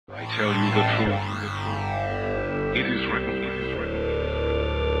tell you the truth. It is written.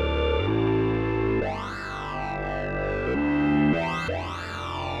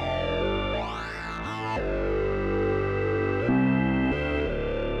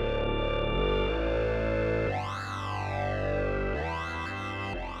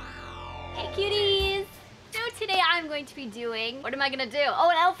 Hey cuties! So today I'm going to be doing, what am I gonna do? Oh,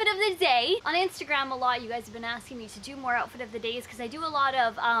 an outfit of the day. On Instagram a lot, you guys have been asking me to do more outfit of the days because I do a lot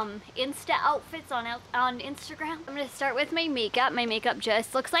of Insta outfits on Instagram. I'm gonna start with my makeup. My makeup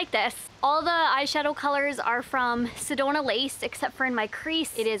just looks like this. All the eyeshadow colors are from Sedona Lace, except for in my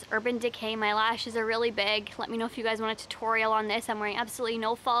crease, it is Urban Decay. My lashes are really big. Let me know if you guys want a tutorial on this. I'm wearing absolutely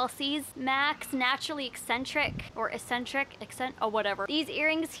no falsies. Max Naturally Eccentric, or oh whatever. These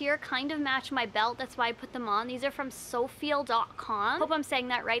earrings here kind of match my belt, that's why I put them on. These are from Sofiel.com. Hope I'm saying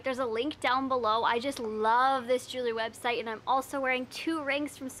that right. There's a link down below. I just love this jewelry website, and I'm also wearing 2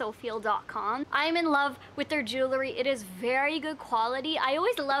 rings from Sofiel.com. I'm in love with their jewelry. It is very good quality. I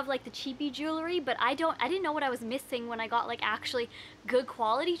always love like the cheapy jewelry, but I didn't know what I was missing when I got like actually good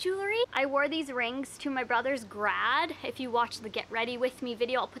quality jewelry. I wore these rings to my brother's grad. If you watch the Get Ready With Me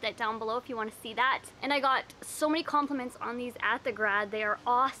video, I'll put that down below if you want to see that. And I got so many compliments on these at the grad. They are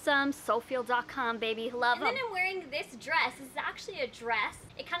awesome. Sofiel.com, baby. Love them. And then I'm wearing this dress. This is actually a dress.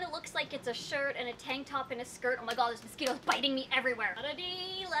 It kind of looks like it's a shirt and a tank top and a skirt. Oh my god, there's mosquitoes biting me everywhere.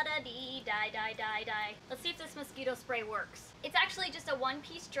 La-da-dee, la-da-dee, die, die, die, die. Let's see if this mosquito spray works. It's actually just a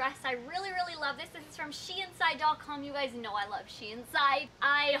one-piece dress. I really, really love this. This is from SheInside.com. You guys know I love SheInside.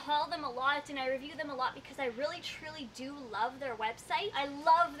 I haul them a lot and I review them a lot because I really, truly do love their website. I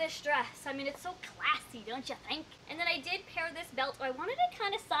love this dress. I mean, it's so classy, don't you think? And then I did pair this belt. I wanted it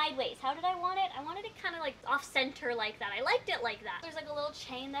kind of sideways. How did I want it? I wanted it kind of like off-center like that. I liked it like that. There's like a little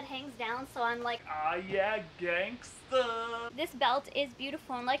chain that hangs down, so I'm like, ah yeah, gangsta. This belt is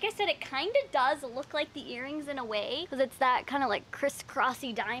beautiful, and like I said, it kind of does look like the earrings in a way, because it's that kind of like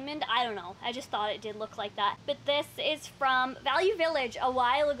crisscrossy diamond. I don't know. I just thought it did look like that. But this is from Value Village a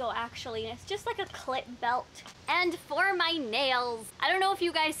while ago, actually, and it's just like a clip belt. And for my nails, I don't know if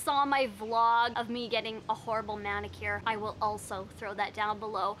you guys saw my vlog of me getting a horrible manicure. I will also throw that down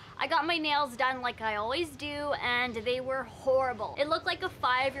below. I got my nails done like I always do, and they were horrible. It looked like a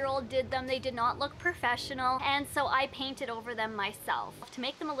 5-year-old did them. They did not look professional, and so I painted over them myself to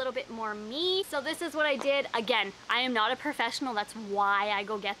make them a little bit more me. So this is what I did. Again, I am not a professional. That's why I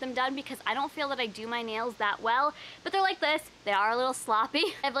go get them done, because I don't feel that I do my nails that well, but they're like this. They are a little sloppy.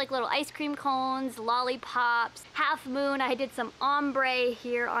 I have like little ice cream cones, lollipops, half moon. I did some ombre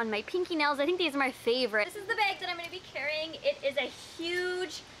here on my pinky nails. I think these are my favorite. This is the bag that I'm going to be carrying. It is a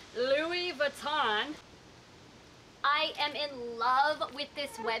huge Louis Vuitton. I am in love with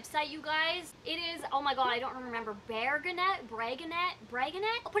this website, you guys. It is, oh my god, I don't remember, Bragonet?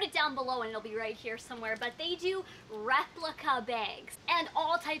 I'll put it down below and it'll be right here somewhere, but they do replica bags and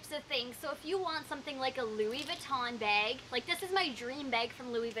all types of things. So if you want something like a Louis Vuitton bag, like this is my dream bag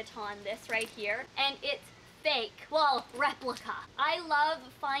from Louis Vuitton, this right here, and it's fake, well, replica. I love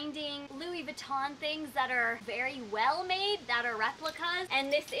finding Louis Vuitton things that are very well made, that are replicas,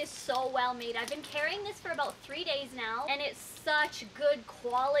 and this is so well made. I've been carrying this for about 3 days now, and it's such good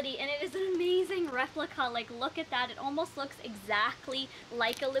quality, and it is an amazing replica. Like, look at that. It almost looks exactly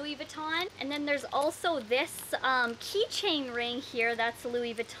like a Louis Vuitton. And then there's also this keychain ring here that's a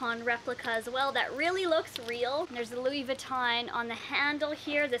Louis Vuitton replica as well that really looks real. And there's a Louis Vuitton on the handle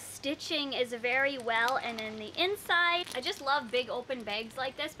here. The stitching is very well, and then the inside. I just love big open bags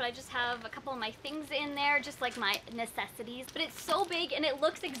like this, but I just have a couple of my things in there, just like my necessities. But it's so big, and it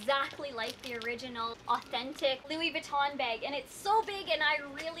looks exactly like the original authentic Louis Vuitton bag, and it's so big, and I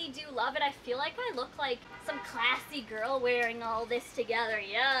really do love it. I feel like I look like some classy girl wearing all this together,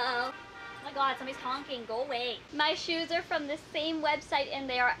 yo. Oh my god, somebody's honking, go away. My shoes are from the same website, and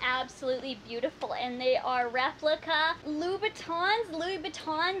they are absolutely beautiful, and they are replica Louboutins. Louis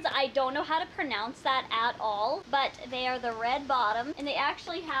Vuittons, I don't know how to pronounce that at all, but they are the red bottom, and they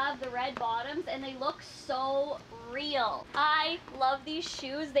actually have the red bottoms, and they look so real. I love these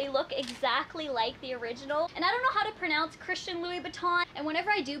shoes. They look exactly like the original, and I don't know how to pronounce Christian Louis Vuitton, and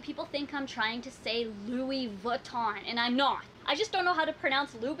whenever I do, people think I'm trying to say Louis Vuitton, and I'm not. I just don't know how to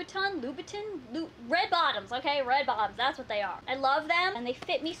pronounce Louboutin, red bottoms, okay? Red bottoms, that's what they are. I love them, and they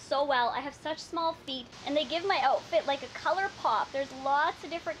fit me so well. I have such small feet, and they give my outfit like a color pop. There's lots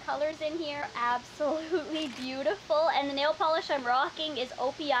of different colors in here. Absolutely beautiful. And the nail polish I'm rocking is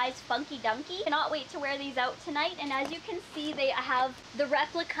OPI's Funky Dunky. Cannot wait to wear these out tonight. And as you can see, they have the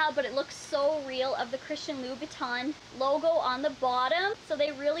replica, but it looks so real, of the Christian Louboutin logo on the bottom. So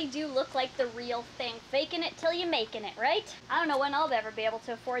they really do look like the real thing. Faking it till you're making it, right? I don't know when I'll ever be able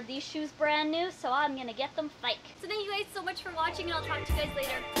to afford these shoes brand new, so I'm gonna get them fake. So thank you guys so much for watching, and I'll talk to you guys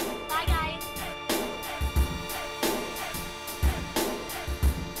later. Bye guys.